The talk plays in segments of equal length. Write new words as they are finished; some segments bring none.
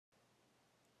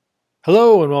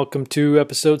Hello and welcome to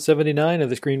episode 79 of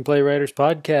the Screenplay Writers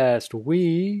Podcast.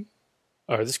 We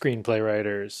are the Screenplay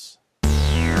Writers.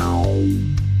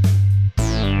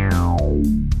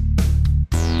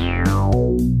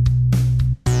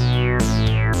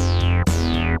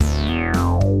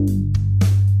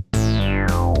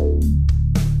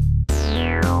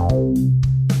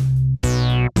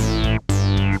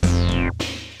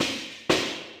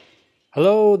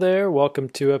 Hello there, welcome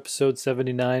to episode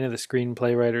 79 of the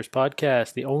Screenplay Writers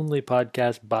Podcast, the only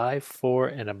podcast by, for,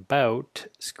 and about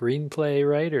screenplay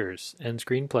writers and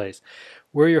screenplays.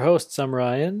 We're your hosts, I'm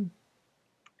Ryan.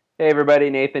 Hey everybody,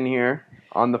 Nathan here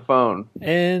on the phone.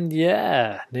 And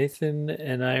yeah, Nathan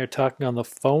and I are talking on the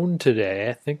phone today.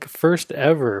 I think first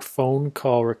ever phone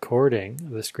call recording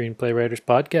of the Screenplay Writers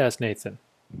Podcast, Nathan.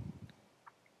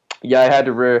 Yeah, I had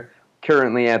to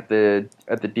currently at the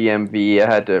DMV. I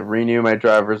had to renew my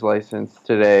driver's license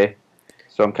today,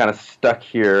 so I'm kind of stuck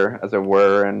here, as it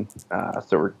were. And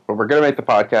so we're gonna make the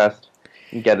podcast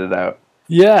and get it out.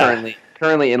 Yeah.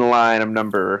 Currently in line, I'm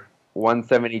number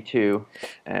 172,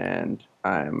 and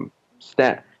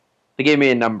they gave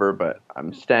me a number, but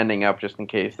I'm standing up just in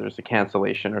case there's a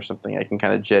cancellation or something. I can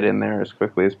kind of jet in there as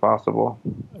quickly as possible.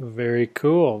 Very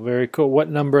cool, very cool. What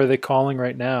number are they calling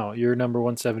right now? You're number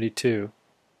 172.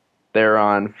 They're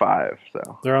on 5,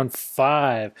 so. They're on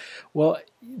 5. Well,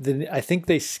 I think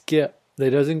they skip.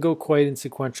 It doesn't go quite in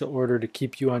sequential order to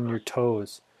keep you on your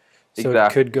toes. So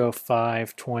exactly. It could go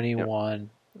 5, 21.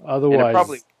 Yep.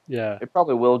 Otherwise, it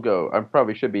probably will go. I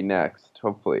probably should be next,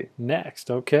 hopefully.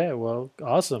 Next, okay. Well,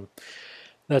 awesome.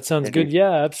 That sounds good.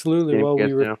 Yeah, absolutely. Well,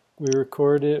 we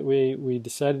recorded. We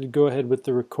decided to go ahead with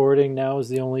the recording. Now is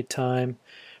the only time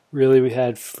really we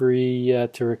had free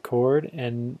to record,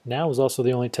 and now was also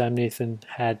the only time Nathan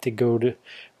had to go to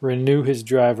renew his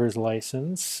driver's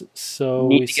license. So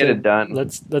we said, get it done.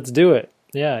 Let's do it.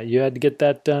 Yeah, you had to get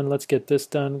that done. Let's get this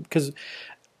done, because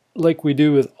like we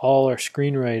do with all our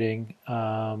screenwriting,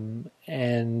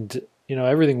 and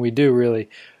everything we do, really,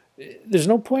 there's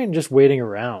no point in just waiting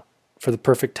around for the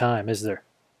perfect time, is there?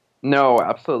 No,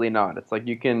 absolutely not. It's like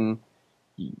you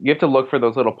have to look for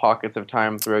those little pockets of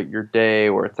time throughout your day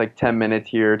where it's like 10 minutes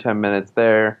here, 10 minutes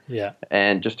there. Yeah.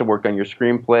 And just to work on your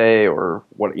screenplay or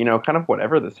kind of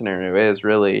whatever the scenario is,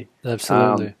 really.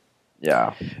 Absolutely.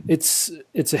 Yeah. It's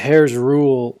a Hare's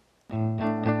rule.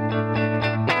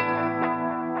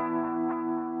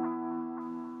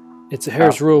 It's a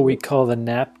Hare's rule we call the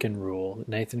napkin rule.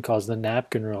 Nathan calls the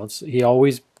napkin rule. He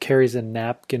always carries a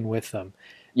napkin with him.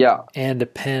 Yeah. And a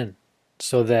pen.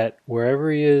 So that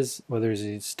wherever he is, whether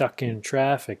he's stuck in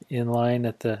traffic, in line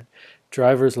at the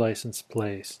driver's license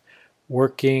place,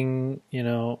 working,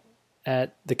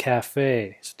 at the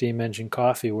cafe, Steam Engine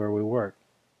Coffee, where we work,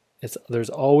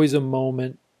 there's always a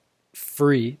moment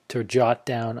free to jot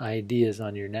down ideas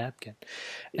on your napkin,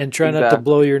 and try not to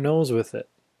blow your nose with it.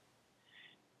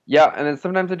 Yeah, and then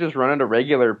sometimes I just run out of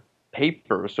regular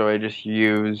paper, so I just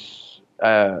use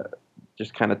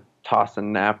just kind of toss a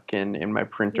napkin in my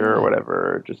printer or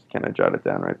whatever, just kind of jot it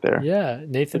down right there. Yeah,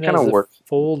 Nathan has a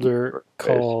folder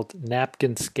called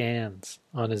Napkin Scans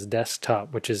on his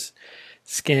desktop, which is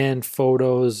scanned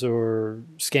photos or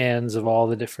scans of all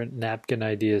the different napkin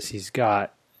ideas he's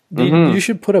got. You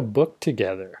should put a book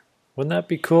together. Wouldn't that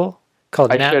be cool?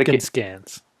 Called Napkin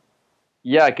Scans.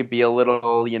 Yeah, it could be a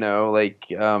little, like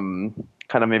kind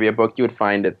of maybe a book you would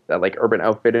find at like Urban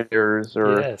Outfitters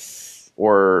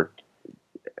or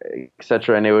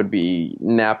etc., and it would be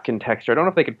napkin texture. I don't know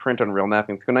if they could print on real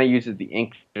napkins. When I use it, the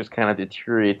ink just kind of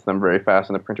deteriorates them very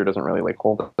fast, and the printer doesn't really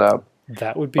hold it up.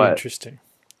 That would be interesting.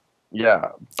 Yeah,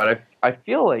 but I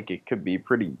feel like it could be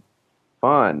pretty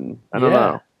fun. I don't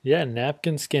know. Yeah,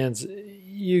 napkin scans.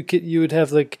 You would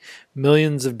have like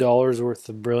millions of dollars worth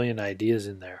of brilliant ideas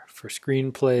in there for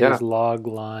screenplays, log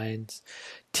lines,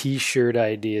 T-shirt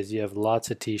ideas. You have lots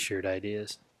of T-shirt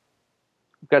ideas.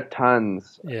 We've got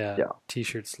tons. Yeah.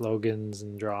 T-shirt slogans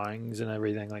and drawings and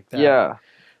everything like that. Yeah.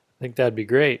 I think that'd be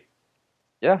great.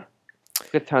 Yeah.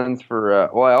 We've got tons for...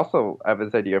 I also have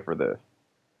this idea for the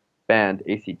band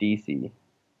AC/DC.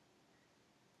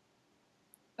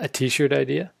 A T-shirt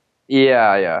idea?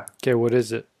 Yeah. Okay, what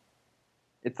is it?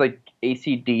 It's like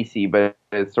AC/DC, but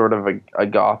it's sort of a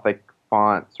gothic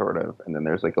font, sort of. And then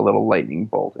there's like a little lightning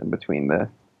bolt in between the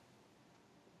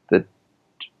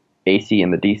AC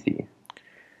and the DC.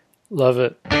 Love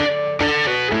it.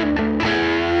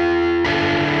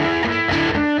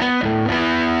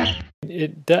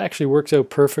 It actually works out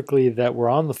perfectly that we're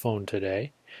on the phone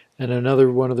today. And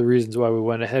another one of the reasons why we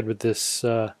went ahead with this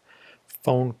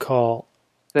phone call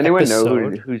Does anyone know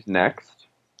who's next?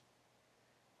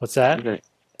 What's that?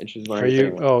 And she's wearing Are the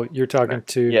you? same. Oh, you're talking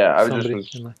to Yeah, I was just somebody.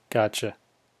 was Gotcha.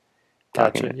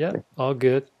 talking. Gotcha. Yeah, all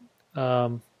good.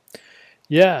 Um,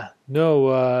 yeah,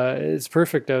 no, it's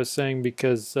perfect. I was saying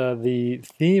because the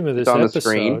theme of It's this on the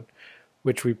screen. episode,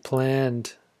 which we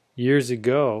planned years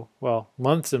ago, well,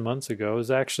 months and months ago,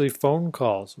 is actually phone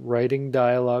calls, writing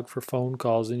dialogue for phone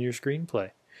calls in your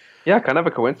screenplay. Yeah, kind of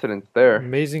a coincidence there.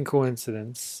 Amazing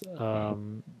coincidence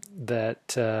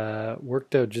that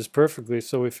worked out just perfectly.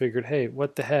 So we figured, hey,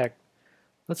 what the heck?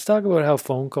 Let's talk about how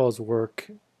phone calls work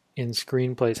in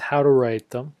screenplays, how to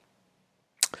write them,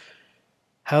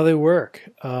 how they work.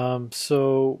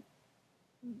 So,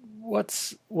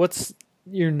 what's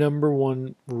your number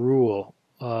one rule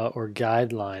or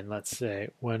guideline, let's say,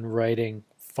 when writing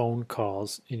phone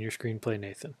calls in your screenplay,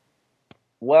 Nathan?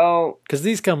 Well, Because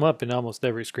these come up in almost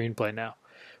every screenplay now,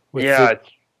 with yeah, the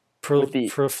it's with the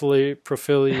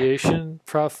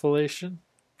profilation,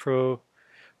 pro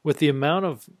with the amount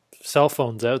of cell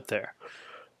phones out there.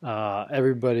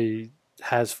 Everybody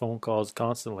has phone calls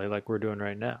constantly, like we're doing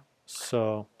right now.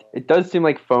 So it does seem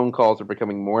like phone calls are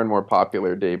becoming more and more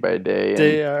popular day by day,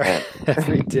 they are and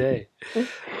every day.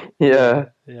 yeah,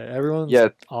 Yeah, everyone's yeah,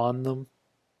 on them.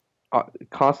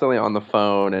 constantly on the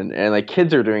phone, and like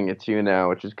kids are doing it too now,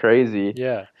 which is crazy.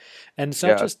 Yeah, and it's not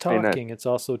Yeah, just I mean, talking; it's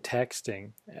also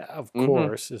texting. Of mm-hmm.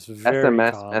 course, it's very SMS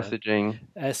common. messaging.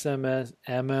 SMS,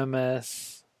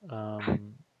 MMS,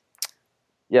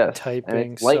 Yes, and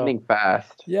typing. it's So lightning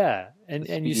fast. yeah, The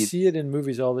and you see it speeds. in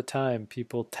movies all the time.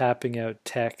 People tapping out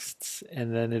texts,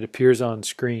 and then it appears on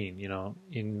screen.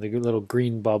 In the little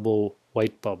green bubble,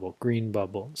 white bubble, green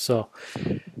bubble. So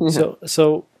Yeah,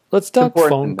 so let's it's talk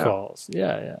important to phone know. calls.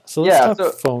 Yeah. So let's Yeah, talk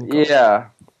so phone calls. yeah.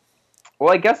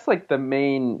 Well, I guess like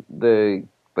the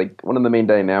like one of the main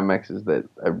dynamics is that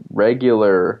a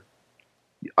regular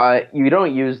you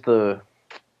don't use the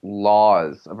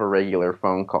laws of a regular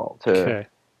phone call Okay.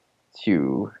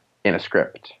 to in a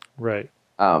script. Right.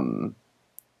 Um,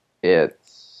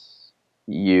 it's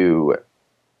you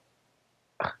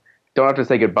don't have to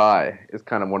say goodbye is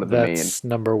kind of That's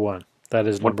number one. That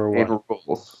is one of number the main one.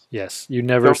 rules. Yes. You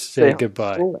never Don't say say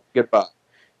goodbye. goodbye.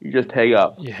 You just hang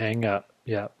up. You hang up.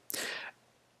 Yeah.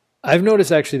 I've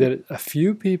noticed actually that a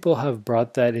few people have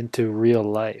brought that into real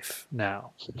life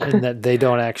now, and that they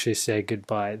don't actually say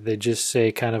goodbye. They just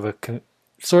say kind of a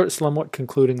sort of somewhat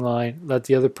concluding line, let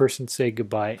the other person say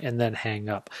goodbye, and then hang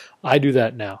up. I do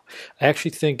that now. I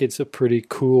actually think it's a pretty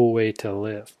cool way to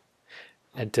live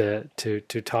and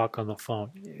to talk on the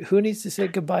phone. Who needs to say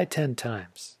goodbye 10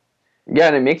 times? Yeah,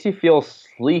 and it makes you feel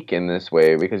sleek in this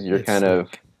way because you're It's kind of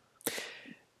like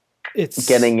it's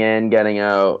getting in, getting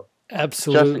out.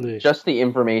 absolutely Just the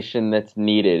information that's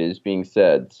needed is being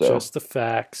said. So just the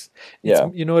facts. It's yeah,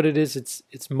 you know what it is? It's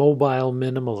mobile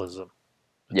minimalism.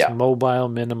 It's yeah, mobile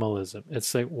minimalism.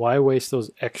 It's like, why waste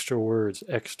those extra words,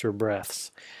 extra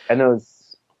breaths? and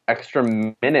those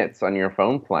extra minutes on your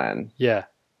phone plan. Yeah,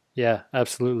 yeah,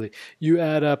 absolutely. You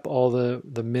add up all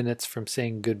the minutes from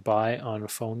saying goodbye on a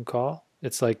phone call,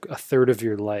 it's like a third of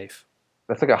your life.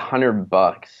 That's like $100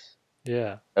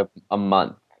 Yeah, a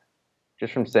month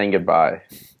just from saying goodbye.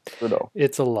 Brutal.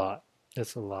 it's a lot.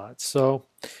 It's a lot. So,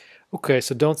 okay,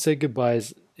 so don't say goodbye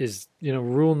is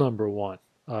rule number one,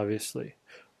 obviously.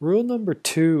 Rule number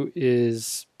two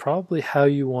is probably how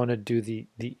you want to do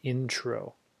the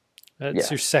intro.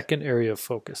 That's your Yes. second area of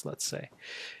focus, let's say.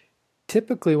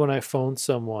 Typically, when I phone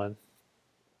someone,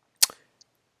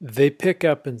 they pick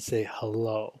up and say,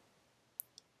 hello,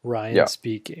 Ryan Yeah.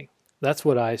 speaking. That's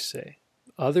what I say.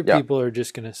 Other Yeah. people are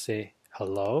just going to say,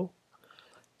 hello.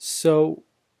 So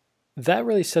that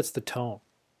really sets the tone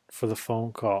for the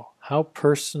phone call. How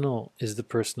personal is the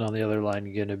person on the other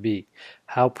line going to be?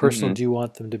 How personal Hmm. do you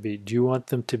want them to be? Do you want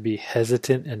them to be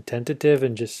hesitant and tentative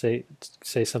and just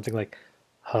say something like,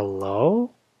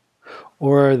 hello?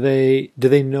 Or do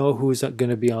they know who's going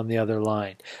to be on the other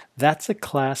line? That's a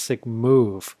classic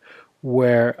move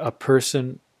where a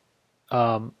person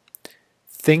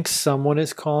thinks someone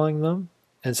is calling them,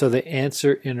 and so they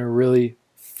answer in a really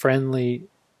friendly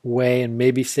way and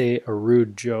maybe say a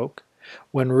rude joke,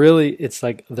 when really it's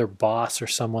like their boss or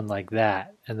someone like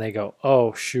that, and they go,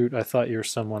 oh shoot, I thought you were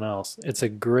someone else. It's a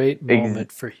great Ex-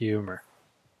 moment for humor.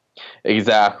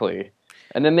 exactly.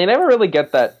 And then they never really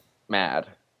get that mad.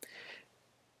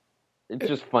 It's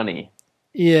just funny.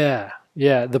 Yeah,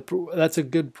 yeah. That's a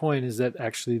good point. Is that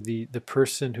actually the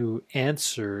person who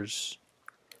answers,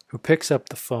 who picks up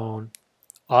the phone,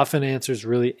 often answers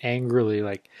really angrily,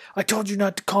 like "I told you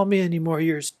not to call me anymore."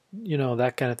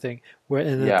 That kind of thing.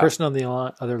 And the Yeah. person on the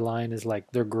other line is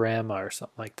like their grandma or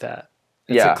something like that,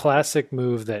 It's a classic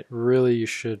move that really you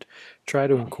should try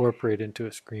to incorporate into a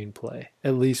screenplay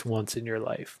at least once in your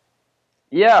life.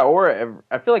 Yeah, or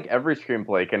I feel like every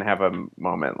screenplay can have a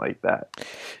moment like that.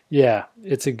 Yeah,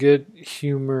 it's a good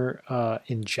humor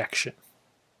injection.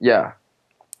 Yeah,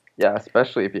 yeah,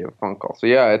 especially if you have a phone call. So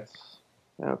yeah,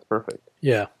 it's perfect.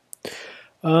 Yeah.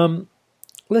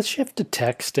 Let's shift to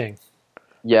texting.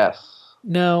 Yes.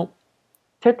 Now,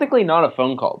 technically not a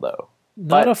phone call though.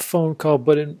 Not a phone call,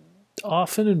 but it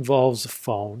often involves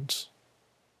phones.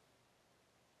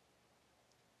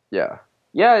 Yeah.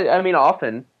 Yeah, I mean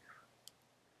often.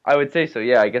 I would say so.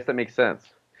 Yeah, I guess that makes sense.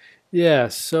 Yeah,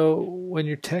 so when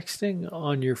you're texting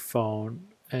on your phone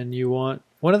and you want,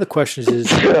 one of the questions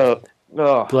is,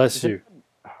 bless you.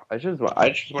 I just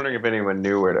wondering if anyone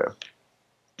knew where to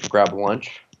grab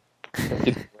lunch.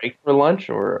 Did we break for lunch,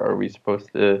 or are we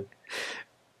supposed to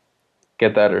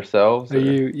get that ourselves? Are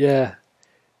you? Yeah,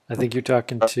 I think you're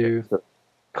talking to.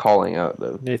 Calling out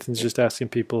though. Nathan's just asking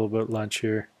people about lunch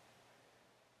here.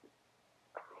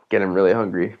 Getting really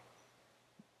hungry.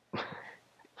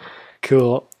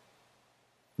 Cool.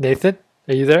 Nathan,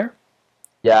 are you there?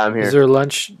 Yeah, I'm here. Is there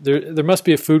lunch? There must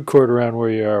be a food court around where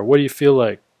you are. What do you feel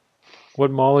like?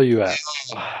 What mall are you at?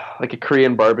 Like a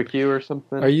Korean barbecue or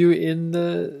something? Are you in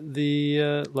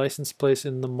the licensed place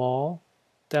in the mall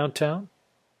downtown?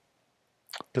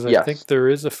 Because I think there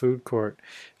is a food court.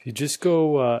 If you just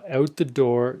go out the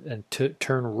door and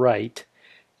turn right,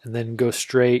 and then go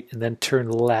straight, and then turn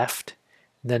left,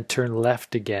 and then turn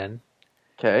left again,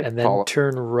 and then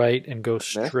turn right and go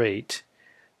straight.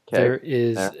 There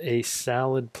is a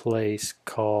salad place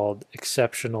called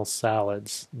Exceptional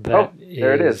Salads that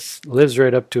lives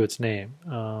right up to its name.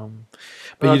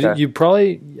 But you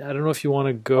probably, I don't know if you want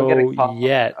to go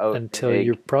yet until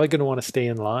you're probably going to want to stay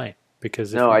in line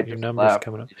because if your number's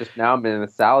coming up. Just now I'm in the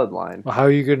salad line. Well, how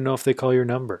are you going to know if they call your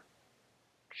number?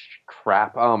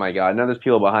 Crap. Oh my God. Now there's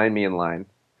people behind me in line.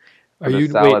 Are you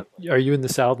in the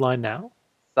salad line now?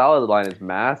 Salad line is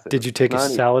massive. Did you take a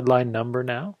salad line number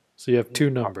now? So you have two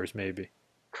numbers, maybe.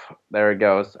 There it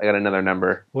goes. I got another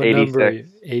number. What 86. Number are you?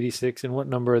 86. And what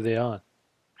number are they on?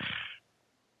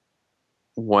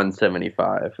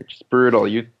 175, which is brutal.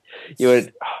 You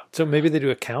would. So maybe they do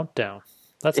a countdown.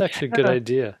 That's actually a good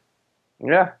idea.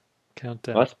 Yeah.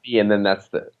 Countdown. Must be, and then that's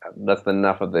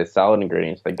enough of the salad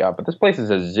ingredients they got. But this place is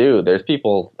a zoo. There's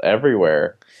people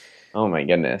everywhere. Oh my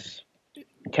goodness. You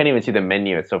can't even see the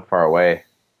menu. It's so far away.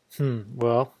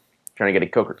 Well. Trying to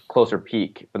get a closer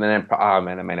peek, but then I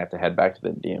might have to head back to the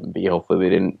DMV. Hopefully, they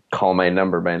didn't call my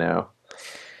number by now.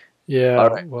 Yeah. All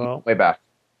right, well, way back.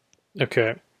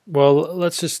 Okay. Well,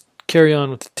 let's just carry on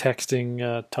with the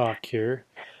texting talk here.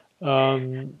 We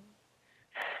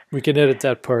can edit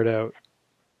that part out.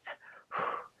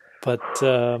 But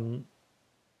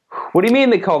what do you mean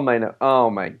they called my number?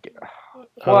 Oh my God!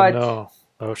 What? Oh no!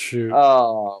 Oh shoot!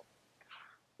 Oh.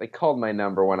 They called my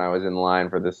number when I was in line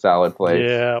for this salad place.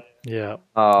 Yeah.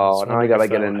 Oh, now I gotta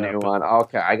get a new one.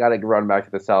 Okay, I gotta run back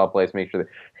to the salad place, make sure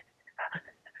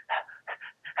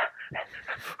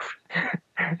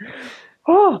that.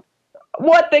 Oh,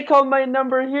 what? They called my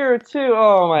number here too.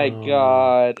 Oh my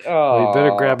God. Oh, well, you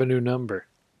better grab a new number.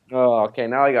 Oh, okay.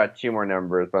 Now I got two more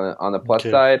numbers. But on the plus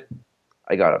side,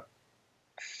 I got a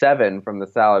 7 from the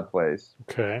salad place.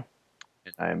 Okay.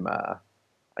 And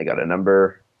I got a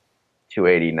number.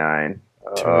 289.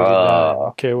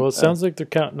 Okay, well, it sounds like they're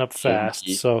counting up fast,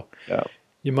 so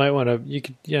you might want to.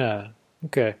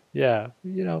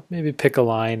 Maybe pick a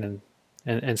line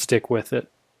and stick with it.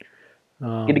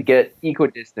 To get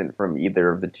equidistant from either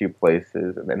of the two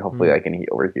places, and then hopefully I can eat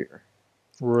over here.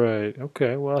 Right.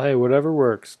 Okay. Well, hey, whatever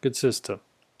works. Good system.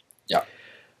 Yeah.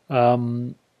 I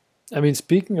mean,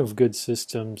 speaking of good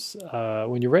systems,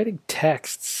 when you're writing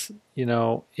texts, in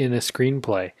a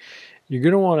screenplay, you're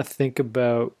going to want to think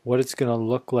about what it's going to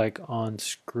look like on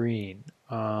screen.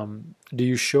 Do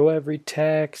you show every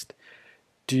text?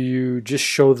 Do you just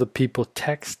show the people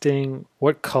texting?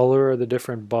 What color are the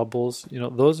different bubbles?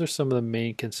 Those are some of the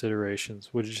main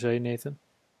considerations. Would you say, Nathan?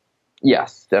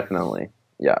 Yes, definitely.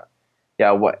 Yeah.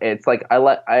 What it's like,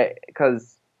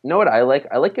 because you know what I like?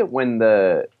 I like it when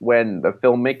the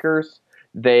filmmakers,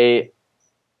 they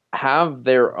have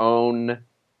their own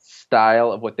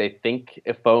style of what they think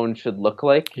a phone should look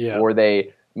like, or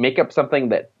they make up something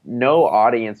that no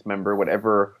audience member would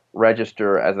ever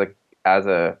register as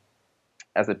a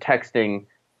texting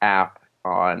app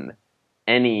on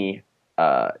any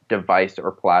device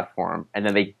or platform, and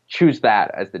then they choose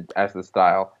that as the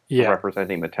style of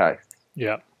representing the text.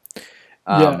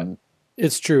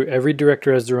 It's true. Every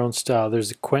director has their own style.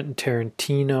 There's a Quentin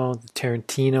Tarantino, the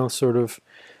Tarantino sort of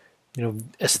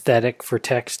aesthetic for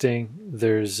texting.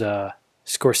 There's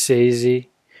Scorsese.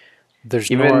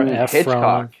 There's Nora Even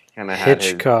Ephron.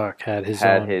 Hitchcock kind of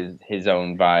Had his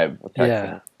own vibe with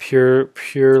texting. Yeah,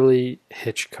 purely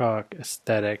Hitchcock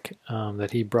aesthetic that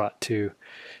he brought to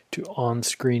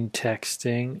on-screen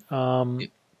texting.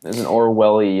 There's an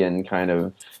Orwellian kind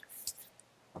of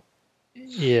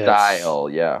style,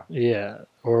 yeah. Yeah,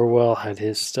 Orwell had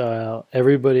his style.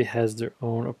 Everybody has their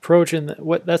own approach, and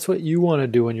that's what you want to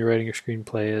do when you're writing a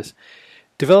screenplay is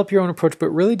develop your own approach, but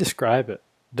really describe it.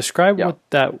 Describe what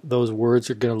those words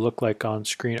are going to look like on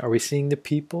screen. Are we seeing the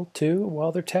people too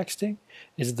while they're texting?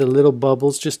 Is it the little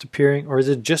bubbles just appearing, or is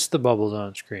it just the bubbles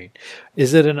on screen?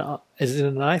 Is it an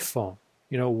iPhone?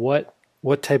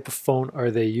 What type of phone are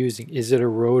they using? Is it a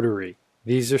rotary?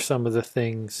 These are some of the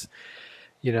things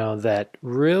that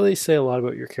really say a lot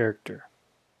about your character,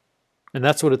 and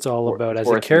that's what it's all about. As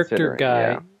a character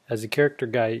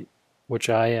guy, which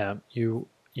I am,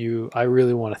 I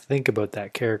really want to think about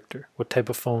that character. What type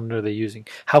of phone are they using?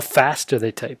 How fast are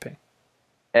they typing?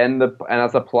 And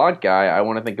as a plot guy, I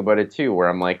want to think about it too, where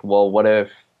I'm like, well, what if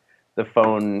the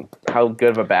phone, how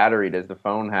good of a battery does the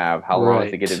phone have? How long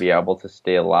is it going to be able to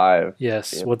stay alive?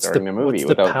 Yes. What's the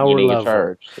power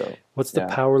level? What's the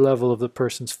power level of the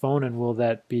person's phone, and will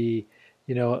that be,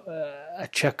 a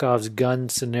Chekhov's gun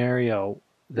scenario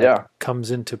that comes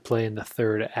into play in the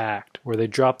third act, where they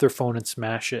drop their phone and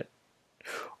smash it,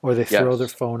 or they throw their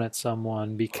phone at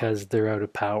someone because they're out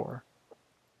of power?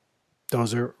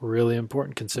 Those are really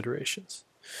important considerations.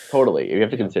 Totally. You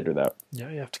have to consider that. Yeah,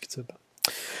 you have to consider that.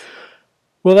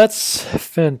 Well, that's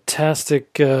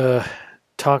fantastic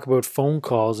talk about phone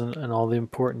calls and all the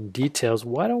important details.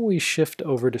 Why don't we shift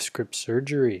over to script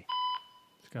surgery?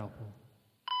 Scalpel.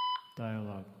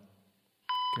 Dialogue.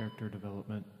 Character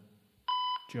development.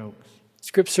 Jokes.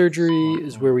 Script surgery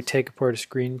is where we take apart a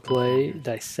screenplay,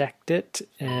 dissect it,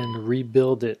 and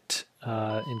rebuild it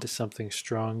into something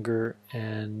stronger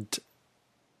and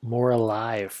more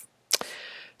alive.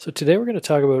 So today we're going to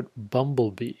talk about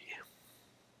Bumblebee.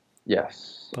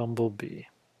 Yes. Bumblebee.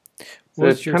 So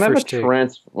it's kind of a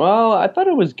well, I thought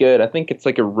it was good. I think it's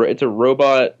like it's a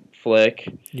robot flick.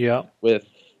 Yeah. With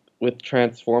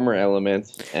Transformer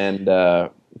elements, and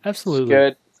absolutely, it's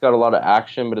good. It's got a lot of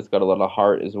action, but it's got a lot of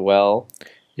heart as well.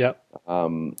 Yep.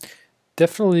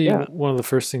 Definitely, one of the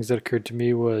first things that occurred to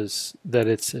me was that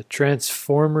it's a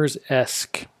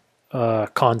Transformers-esque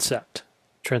concept.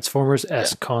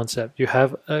 Transformers-esque concept. You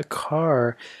have a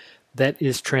car that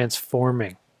is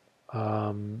transforming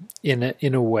in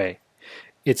a way.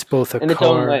 It's both a car, its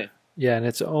own way. Yeah, in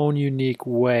its own unique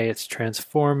way. It's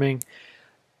transforming.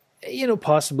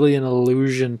 Possibly an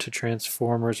allusion to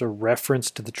Transformers, a reference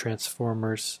to the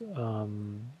Transformers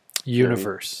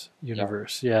universe.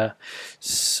 Yeah.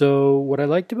 So what I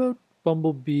liked about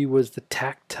Bumblebee was the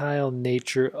tactile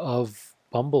nature of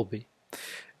Bumblebee.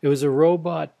 It was a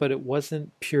robot, but it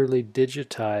wasn't purely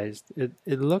digitized.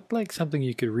 It looked like something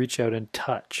you could reach out and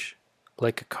touch,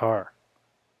 like a car.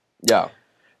 Yeah.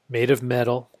 Made of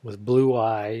metal with blue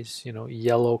eyes,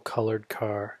 yellow colored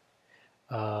car.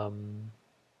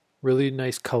 Really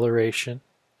nice coloration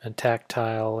and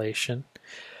tactilation.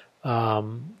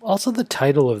 Also, the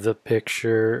title of the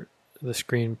picture, the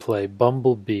screenplay,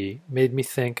 Bumblebee, made me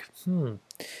think,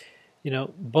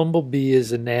 Bumblebee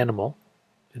is an animal.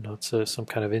 It's some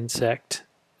kind of insect.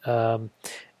 And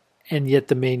yet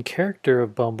the main character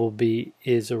of Bumblebee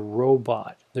is a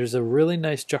robot. There's a really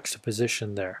nice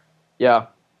juxtaposition there. Yeah.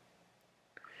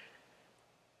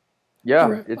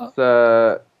 Yeah, it's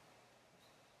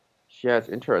it's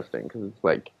interesting because it's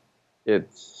like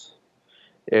it's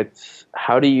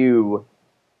how do you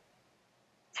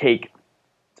take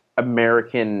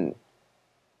American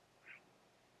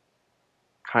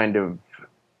kind of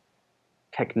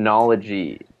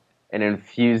technology and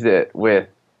infuse it with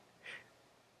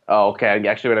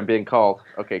actually what I'm being called.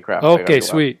 Okay, crap. Okay,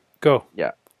 sweet. Go.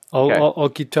 Yeah. I'll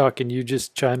keep talking. You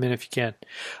just chime in if you can.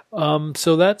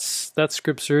 So that's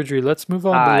script surgery. Let's move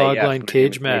on to Logline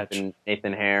Cage Match.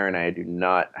 Nathan Hare, and I do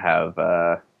not have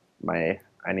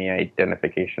any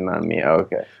identification on me. Oh,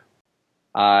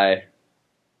 okay.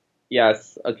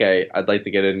 Yes. Okay. I'd like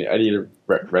to get in. I need to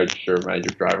register my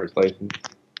driver's license.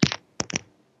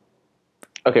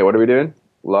 Okay. What are we doing?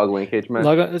 Logline Cage Match.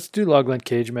 Let's do Logline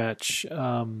Cage Match.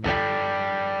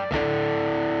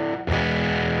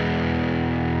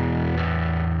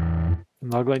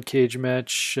 Logline Cage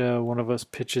Match, one of us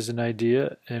pitches an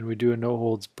idea, and we do a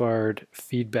no-holds-barred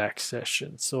feedback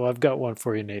session. So I've got one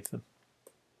for you, Nathan.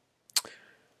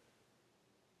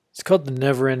 It's called the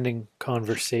Neverending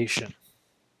Conversation.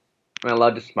 Am I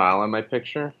allowed to smile on my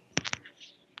picture?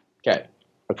 Okay.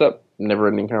 What's up?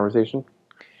 Neverending Conversation.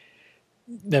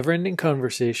 Neverending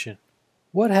Conversation.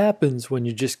 What happens when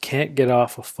you just can't get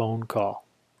off a phone call,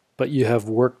 but you have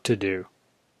work to do?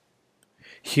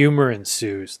 Humor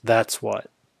ensues. That's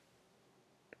what.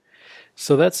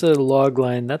 So that's a log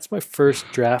line. That's my first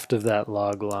draft of that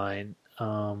log line.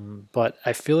 But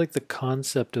I feel like the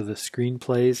concept of the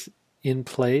screenplays in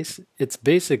place, it's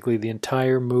basically the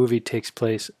entire movie takes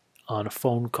place on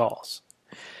phone calls.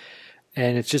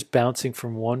 And it's just bouncing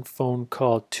from one phone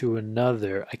call to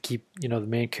another. The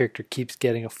main character keeps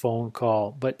getting a phone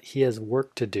call, but he has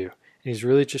work to do. And he's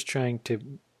really just trying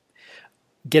to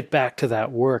get back to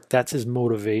that work. That's his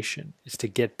motivation, is to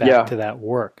get back to that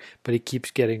work. But he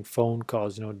keeps getting phone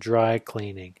calls, dry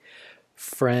cleaning,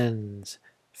 friends,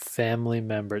 family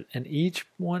members, and each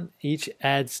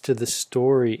adds to the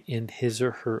story in his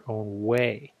or her own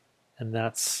way. And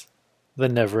that's the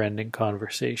Neverending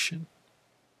Conversation.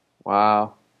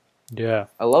 Wow. Yeah.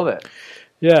 I love it.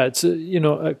 Yeah, it's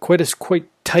quite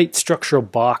tight structural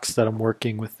box that I'm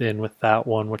working within with that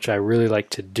one, which I really like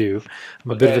to do.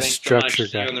 I'm a bit of a structure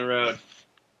guy. On the road.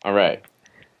 All right.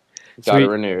 Got it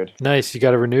renewed. Nice. You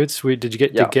got it renewed? Sweet. Did you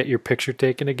get your picture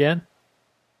taken again?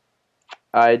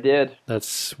 I did. That's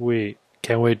sweet.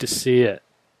 Can't wait to see it.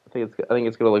 I think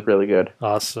it's going to look really good.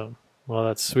 Awesome. Well,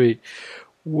 that's sweet.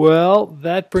 Well,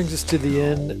 that brings us to the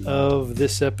end of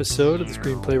this episode of the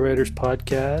Screenplay Writers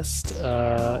Podcast.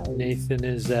 Nathan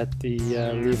is at the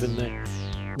leaving the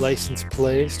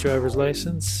driver's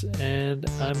license, and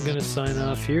I'm going to sign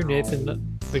off here.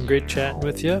 Nathan, been great chatting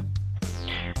with you.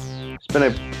 It's been a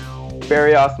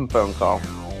very awesome phone call.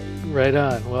 Right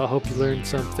on. Well, I hope you learned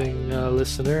something,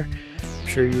 listener. I'm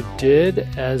sure you did.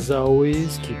 As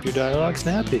always, keep your dialogue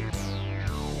snappy.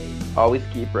 Always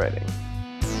keep writing.